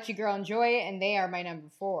now, let your girl enjoy it, and they are my number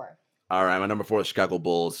 4. All right, my number 4 is Chicago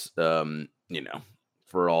Bulls.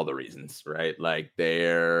 For all the reasons, right? Like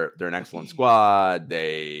they're an excellent squad.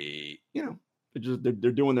 They're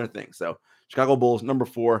doing their thing. So Chicago Bulls, number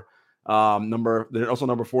 4. They're also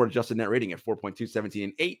number 4 adjusted net rating at 4.2, 17,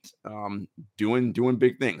 and 8. Doing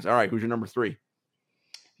big things. All right, who's your number 3?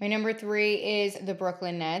 My number 3 is the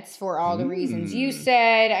Brooklyn Nets for all the reasons you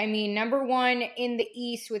said. I mean, number 1 in the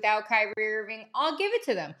East without Kyrie Irving, I'll give it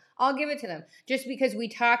to them. Just because we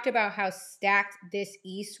talked about how stacked this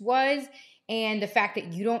East was and the fact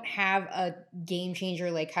that you don't have a game changer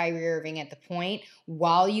like Kyrie Irving at the point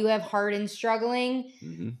while you have Harden struggling.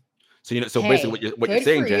 So basically what you're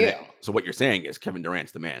saying, Jen. So what you're saying is Kevin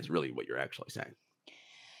Durant's the man. Is really what you're actually saying.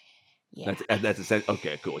 Yeah. That's a sense.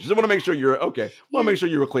 Okay, cool. Just want to make sure you're okay. Want to make sure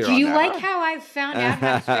you were clear on that. Do you like how I've found out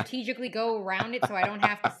how to strategically go around it so I don't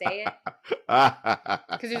have to say it?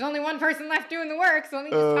 Because there's only one person left doing the work, so let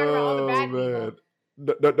me just talk about all the bad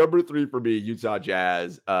people. Number 3 for me, Utah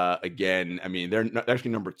Jazz. Again, I mean, they're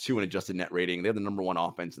actually number 2 in adjusted net rating. They're the number 1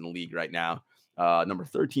 offense in the league right now. Number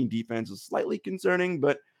 13 defense is slightly concerning,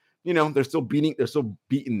 but they're still beating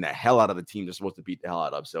the hell out of the team they're supposed to beat the hell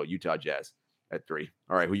out of. So Utah Jazz at 3.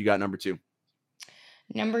 All right, who you got number 2?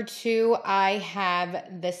 Number 2, I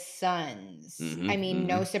have the Suns. I mean,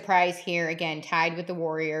 no surprise here. Again, tied with the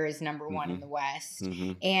Warriors, number 1 in the West.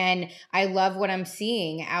 And I love what I'm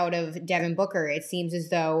seeing out of Devin Booker. It seems as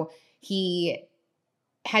though he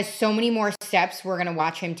has so many more steps we're going to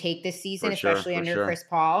watch him take this season, especially under Chris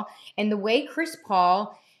Paul. And the way Chris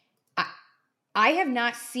Paul, I have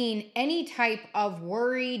not seen any type of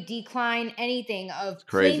worry, decline, anything of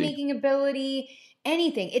playmaking ability,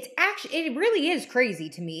 anything. It really is crazy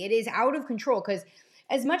to me. It is out of control because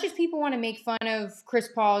as much as people want to make fun of Chris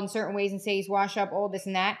Paul in certain ways and say he's washed up, old, this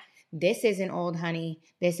and that, this isn't old, honey.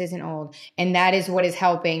 This isn't old. And that is what is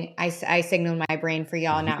helping. I signaled my brain for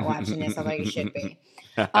y'all not watching this, although you should be.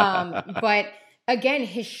 But again,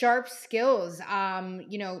 his sharp skills,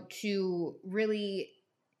 to really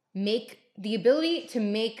make the ability to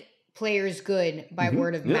make players good by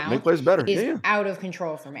word of Yeah, make mouth players better. is Yeah. out of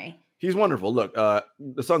control for me. He's wonderful. Look,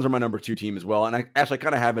 the Suns are my number 2 team as well, and I actually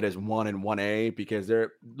kind of have it as 1 and 1A because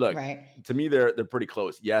Right. to me they're pretty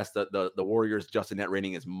close. Yes, the Warriors' adjusted net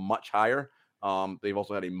rating is much higher. They've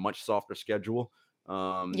also had a much softer schedule,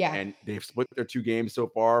 Yeah. and they've split their 2 games so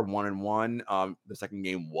far, 1 and 1. The second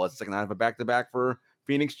game was the second half of a back-to-back for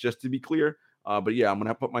Phoenix, just to be clear. But yeah, I'm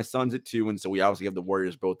gonna put my Suns at 2, and so we obviously have the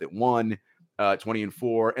Warriors both at 1, 20 and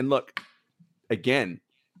 4. And look, again,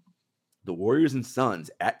 the Warriors and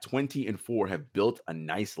Suns at 20 and 4 have built a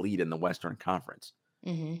nice lead in the Western Conference.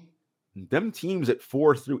 Them teams at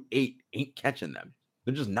 4 through 8 ain't catching them.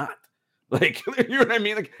 They're just not. Like, you know what I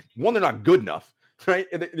mean? Like, one, they're not good enough, right?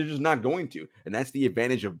 They're just not going to. And that's the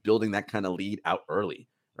advantage of building that kind of lead out early,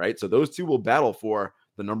 right? So those two will battle for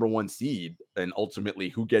the number 1 seed and ultimately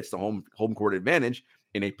who gets the home court advantage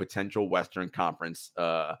in a potential Western Conference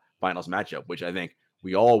finals matchup, which I think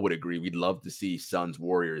we all would agree we'd love to see Suns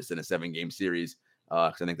Warriors in a 7-game series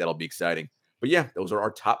because I think that'll be exciting. But yeah, those are our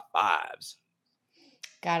top 5s.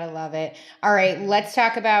 Gotta love it. All right, let's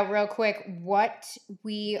talk about real quick what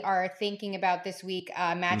we are thinking about this week,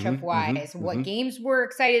 matchup wise. What games we're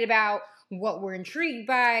excited about, what we're intrigued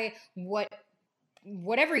by,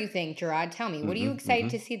 whatever you think, Gerard. Tell me, what are you excited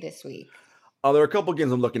to see this week? There are a couple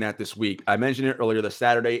games I'm looking at this week. I mentioned it earlier, the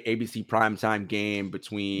Saturday ABC primetime game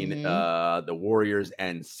between the Warriors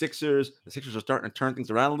and Sixers. The Sixers are starting to turn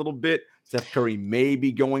things around a little bit. Steph Curry may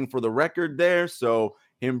be going for the record there. So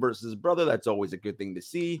him versus his brother, that's always a good thing to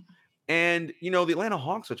see. And, the Atlanta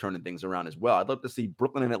Hawks are turning things around as well. I'd love to see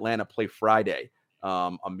Brooklyn and Atlanta play Friday.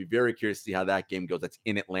 I'm be very curious to see how that game goes. That's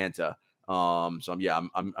in Atlanta. I'm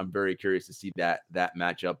very curious to see that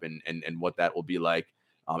matchup and what that will be like.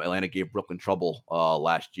 Atlanta gave Brooklyn trouble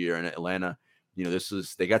last year, and Atlanta,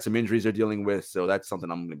 they got some injuries they're dealing with, so that's something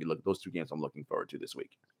I'm going to be looking. Those 2 games I'm looking forward to this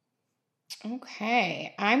week.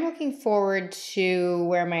 Okay, I'm looking forward to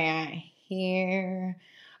where am I here?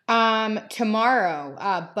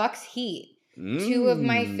 Tomorrow, Bucks Heat. 2 of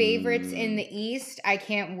my favorites in the East. I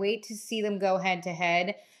can't wait to see them go head to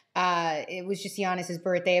head. It was just Giannis's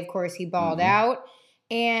birthday, of course. He balled out.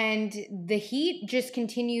 And the Heat just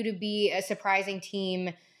continue to be a surprising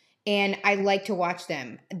team, and I like to watch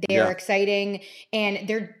them. They're exciting, and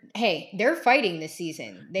they're fighting this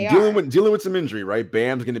season. They dealing are dealing with some injury, right?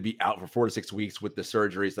 Bam's going to be out for 4 to 6 weeks with the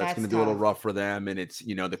surgery, so that's going to be a little tough. rough for them. And it's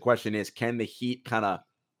the question is, can the Heat kind of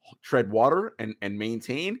tread water and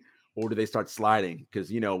maintain, or do they start sliding?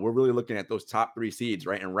 Because we're really looking at those top 3 seeds,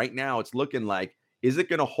 right? And right now, it's looking like, is it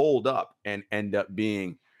going to hold up and end up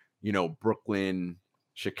being, Brooklyn,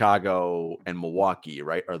 Chicago, and Milwaukee,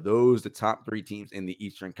 right? Are those the top 3 teams in the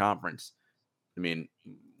Eastern Conference? I mean,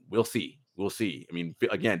 we'll see. I mean,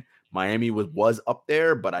 again, Miami was up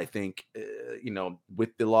there, but I think with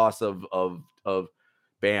the loss of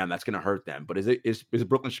Bam, that's going to hurt them. But is it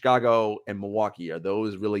Brooklyn, Chicago, and Milwaukee? Are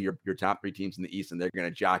those really your top 3 teams in the East, and they're going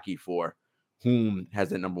to jockey for whom has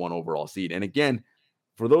the number 1 overall seed? And again,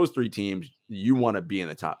 for those 3 teams, you want to be in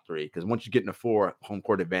the top 3 because once you get into 4, home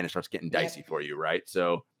court advantage starts getting dicey for you, right?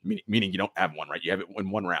 So meaning you don't have one, right? You have it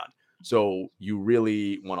in 1 round. So you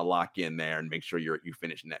really want to lock in there and make sure you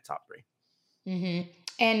finish in that top 3.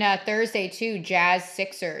 And Thursday too, Jazz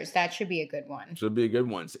Sixers. That should be a good one. Should be a good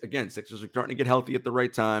one. Again, Sixers are starting to get healthy at the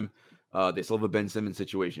right time. They still have a Ben Simmons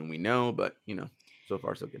situation, we know, but so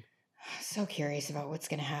far so good. So curious about what's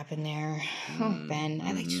going to happen there. Oh, Ben,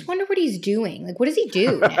 I just wonder what he's doing. Like, what does he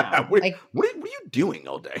do now? what are you doing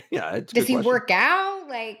all day? Yeah, does he work out?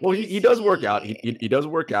 Like, well, he does work out. He does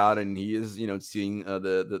work out, and he is seeing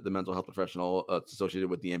the mental health professional associated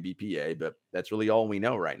with the MBPA. But that's really all we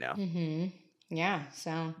know right now. Yeah,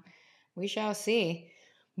 so we shall see.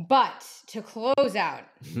 But to close out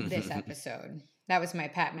this episode. That was my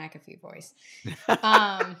Pat McAfee voice.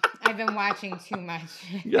 I've been watching too much.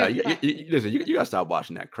 Listen, you gotta stop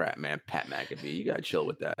watching that crap, man. Pat McAfee, you gotta chill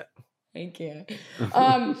with that. Thank you.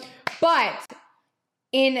 But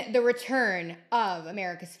in the return of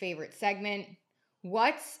America's favorite segment,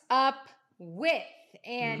 What's Up With?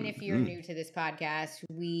 And if you're new to this podcast,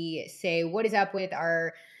 we say what is up with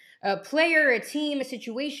our player, a team, a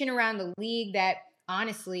situation around the league that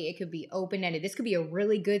honestly, it could be open-ended. This could be a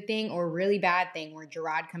really good thing or a really bad thing where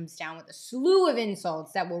Gerard comes down with a slew of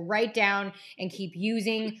insults that we'll write down and keep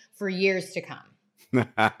using for years to come.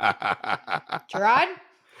 Gerard?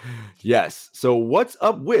 Yes. So what's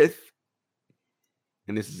up with,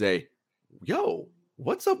 and this is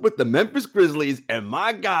what's up with the Memphis Grizzlies and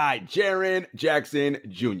my guy, Jaren Jackson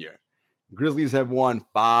Jr.? Grizzlies have won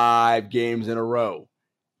 5 games in a row.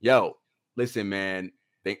 Listen, man.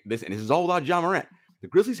 This is all about Ja Morant. The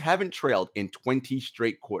Grizzlies haven't trailed in 20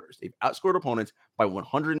 straight quarters. They've outscored opponents by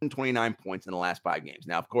 129 points in the last 5 games.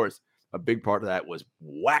 Now, of course, a big part of that was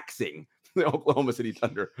waxing the Oklahoma City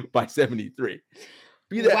Thunder by 73.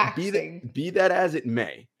 Be that as it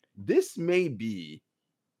may, this may be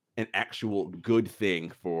an actual good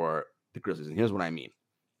thing for the Grizzlies. And here's what I mean.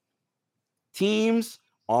 Teams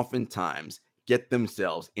oftentimes get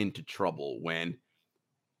themselves into trouble when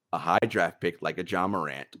a high draft pick like a John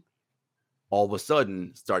Morant all of a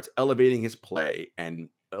sudden starts elevating his play and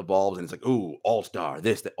evolves, and it's like, ooh, all-star,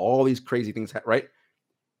 this, that, all these crazy things, right?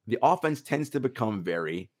 The offense tends to become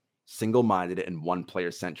very single-minded and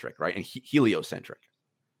one-player-centric, right? And heliocentric.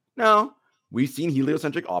 Now, we've seen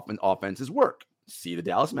heliocentric offenses work. See the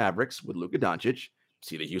Dallas Mavericks with Luka Doncic,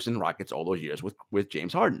 see the Houston Rockets all those years with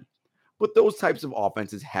James Harden. But those types of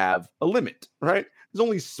offenses have a limit, right? There's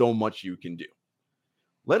only so much you can do.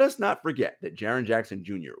 Let us not forget that Jaren Jackson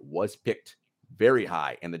Jr. was picked very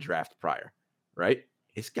high in the draft prior, right?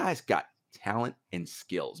 This guy's got talent and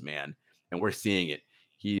skills, man. And we're seeing it.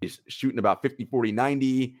 He's shooting about 50, 40,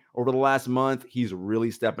 90 over the last month. He's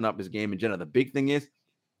really stepping up his game in general. The big thing is,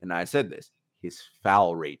 and I said this, his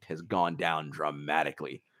foul rate has gone down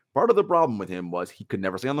dramatically. Part of the problem with him was he could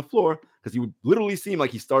never stay on the floor because he would literally seem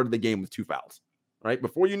like he started the game with 2 fouls, right?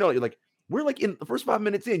 Before you know it, you're like, we're like in the first 5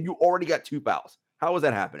 minutes in, you already got 2 fouls. How is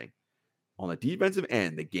that happening? On the defensive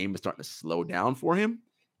end, the game is starting to slow down for him,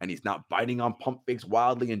 and he's not biting on pump fakes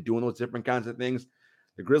wildly and doing those different kinds of things.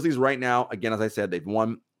 The Grizzlies right now, again, as I said, they've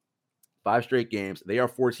won 5 straight games. They are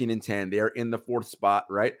 14-10. They are in the 4th spot,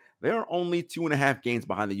 right? They are only 2.5 games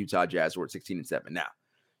behind the Utah Jazz, who are at 16-7. Now,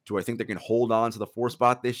 do I think they can hold on to the 4th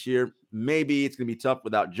spot this year? Maybe. It's going to be tough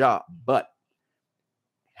without Ja, but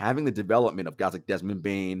having the development of guys like Desmond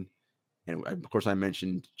Bane, and of course I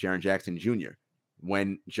mentioned Jaren Jackson Jr.,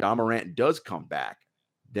 when Ja Morant does come back,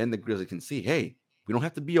 then the Grizzlies can see, hey, we don't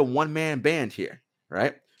have to be a one-man band here,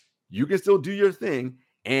 right? You can still do your thing,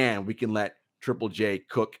 and we can let Triple J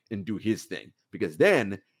cook and do his thing, because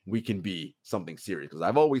then we can be something serious. Because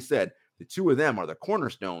I've always said the two of them are the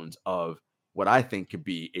cornerstones of what I think could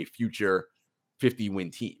be a future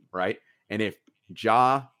 50-win team, right? And if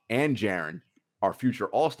Ja and Jaren are future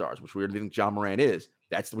all-stars, which we really think Ja Morant is,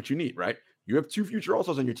 that's what you need, right? You have 2 future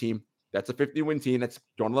all-stars on your team. That's a 50-win team that's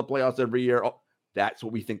going to the playoffs every year. Oh, that's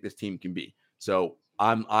what we think this team can be. So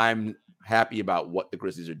I'm happy about what the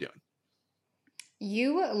Grizzlies are doing.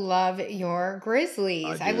 You love your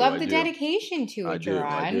Grizzlies. I love the dedication to it,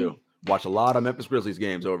 Gerard. I do. Watch a lot of Memphis Grizzlies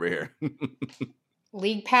games over here.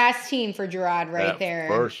 League pass team for Gerard right there.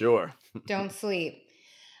 For sure. Don't sleep.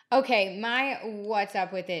 Okay, my what's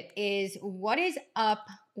up with it is, what is up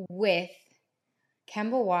with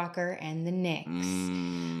Kemba Walker and the Knicks?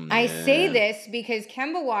 I say this because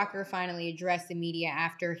Kemba Walker finally addressed the media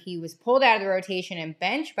after he was pulled out of the rotation and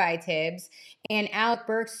benched by Tibbs, and Alec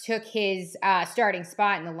Burks took his starting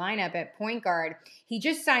spot in the lineup at point guard. He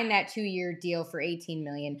just signed that 2-year deal for $18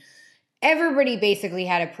 million. Everybody basically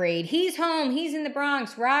had a parade. He's home. He's in the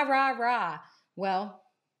Bronx. Rah, rah, rah. Well,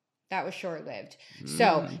 that was short-lived.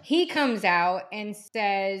 So he comes out and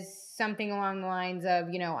says something along the lines of,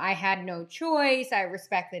 I had no choice. I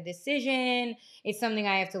respect the decision. It's something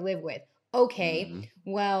I have to live with. Okay,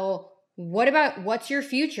 well, what's your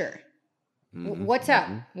future? What's up?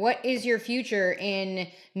 What is your future in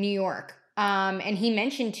New York? And he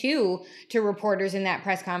mentioned, too, to reporters in that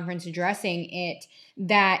press conference addressing it,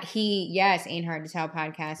 that Ain't Hard to Tell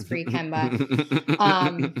podcast, free Kemba.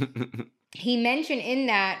 He mentioned in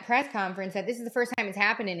that press conference that this is the first time it's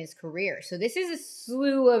happened in his career. So this is a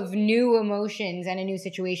slew of new emotions and a new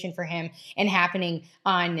situation for him, and happening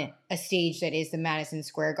on a stage that is the Madison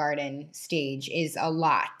Square Garden stage is a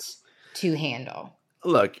lot to handle.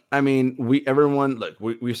 Look, I mean, we're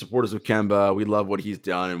supporters of Kemba. We love what he's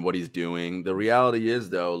done and what he's doing. The reality is,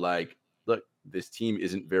 though, look, this team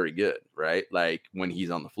isn't very good, right? Like, when he's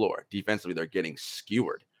on the floor. Defensively, they're getting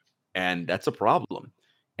skewered, and that's a problem.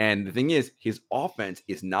 And the thing is, his offense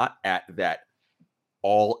is not at that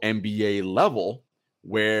all NBA level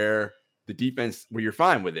where the defense, where you're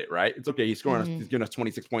fine with it, right? It's okay. He's giving us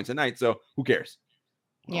 26 points a night. So who cares?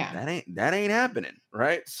 Well, yeah. That ain't happening.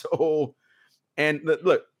 Right. So, and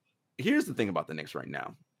look, here's the thing about the Knicks right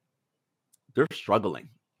now. They're struggling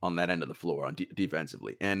on that end of the floor on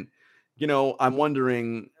defensively. And, I'm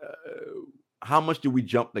wondering how much do we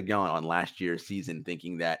jump the gun on last year's season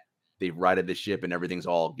thinking that they've righted the ship and everything's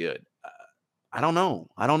all good? I don't know.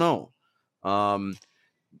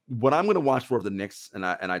 What I'm going to watch for the Knicks, and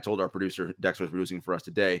I told our producer, Dexter, was producing for us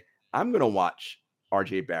today, I'm going to watch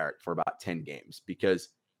RJ Barrett for about 10 games, because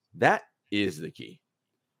that is the key.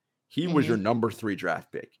 He was your number 3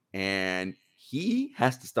 draft pick, and he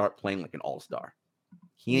has to start playing like an all-star.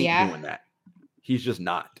 He ain't doing that. He's just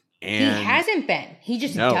not. And he hasn't been. He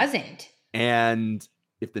just doesn't. And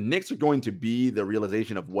if the Knicks are going to be the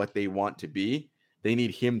realization of what they want to be, they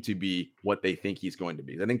need him to be what they think he's going to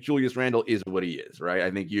be. I think Julius Randle is what he is, right?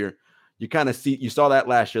 I think you kind of you saw that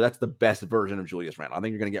last year. That's the best version of Julius Randle. I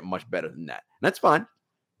think you're going to get much better than that. And that's fine.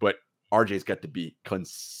 But RJ's got to be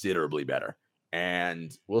considerably better.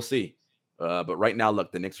 And we'll see. But right now,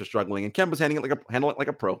 look, the Knicks are struggling. And Kemba's handling it like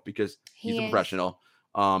a pro because he's a professional.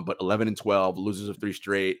 But 11-12, losers of 3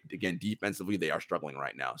 straight. Again, defensively, they are struggling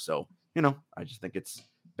right now. So, I just think it's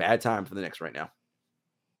bad time for the Knicks right now.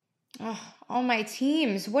 Oh, all my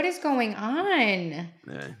teams. What is going on?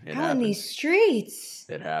 Out in these streets?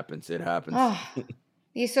 It happens. Oh,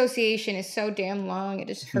 the association is so damn long. It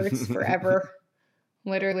just hurts forever.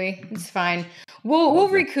 Literally. It's fine. We'll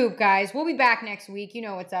recoup, guys. We'll be back next week. You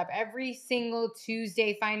know what's up. Every single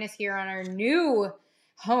Tuesday, find us here on our new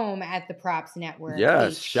home at the Props Network.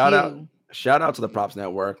 Yes. Shout out to the Props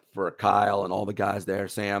Network for Kyle and all the guys there,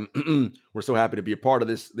 Sam. We're so happy to be a part of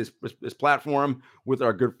this platform with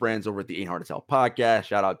our good friends over at the Ain't Hard to Tell podcast.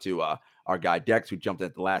 Shout out to our guy Dex, who jumped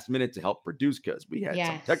at the last minute to help produce because we had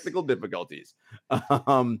some technical difficulties.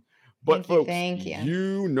 But folks, thank you.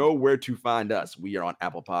 You know where to find us. We are on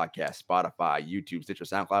Apple Podcasts, Spotify, YouTube, Stitcher,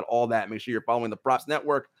 SoundCloud, all that. Make sure you're following the Props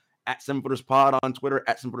Network at 7footers Pod on Twitter,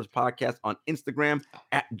 at 7footers Podcast on Instagram,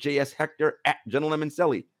 at JS Hector, at Gentleman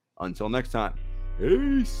Selly. Until next time,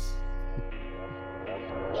 peace.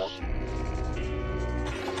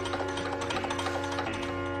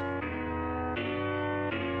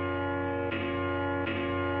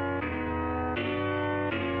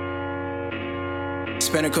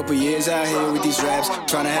 Spent a couple years out here with these raps,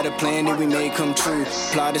 trying to have a plan that we made come true.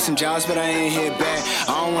 Applied to some jobs, but I ain't hit back.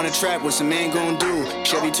 I don't want to trap, what some man gon' do?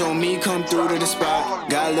 Chevy told me come through to the spot.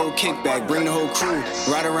 Got a little kickback, bring the whole crew.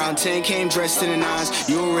 Right around 10, came dressed in the 9s.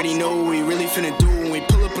 You already know what we really finna do when we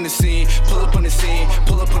pull up on the scene. Pull up on the scene,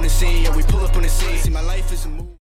 pull up on the scene. Yeah, we pull up on the scene. See, my life is a move.